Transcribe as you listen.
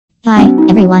Hi,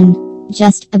 everyone.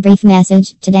 Just a brief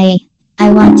message today.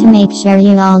 I want to make sure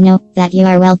you all know that you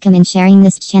are welcome in sharing.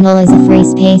 This channel is a free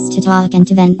space to talk and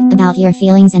to vent about your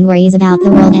feelings and worries about the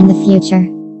world and the future.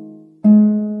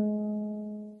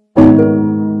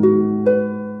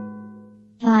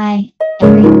 Hi,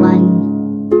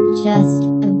 everyone. Just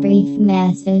a brief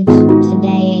message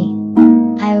today.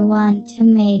 I want to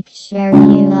make sure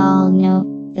you all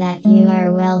know that you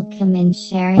are welcome in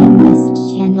sharing.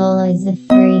 This channel is a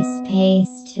free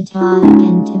space to talk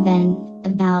and to vent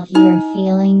about your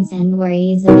feelings and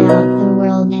worries about the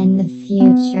world and the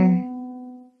future.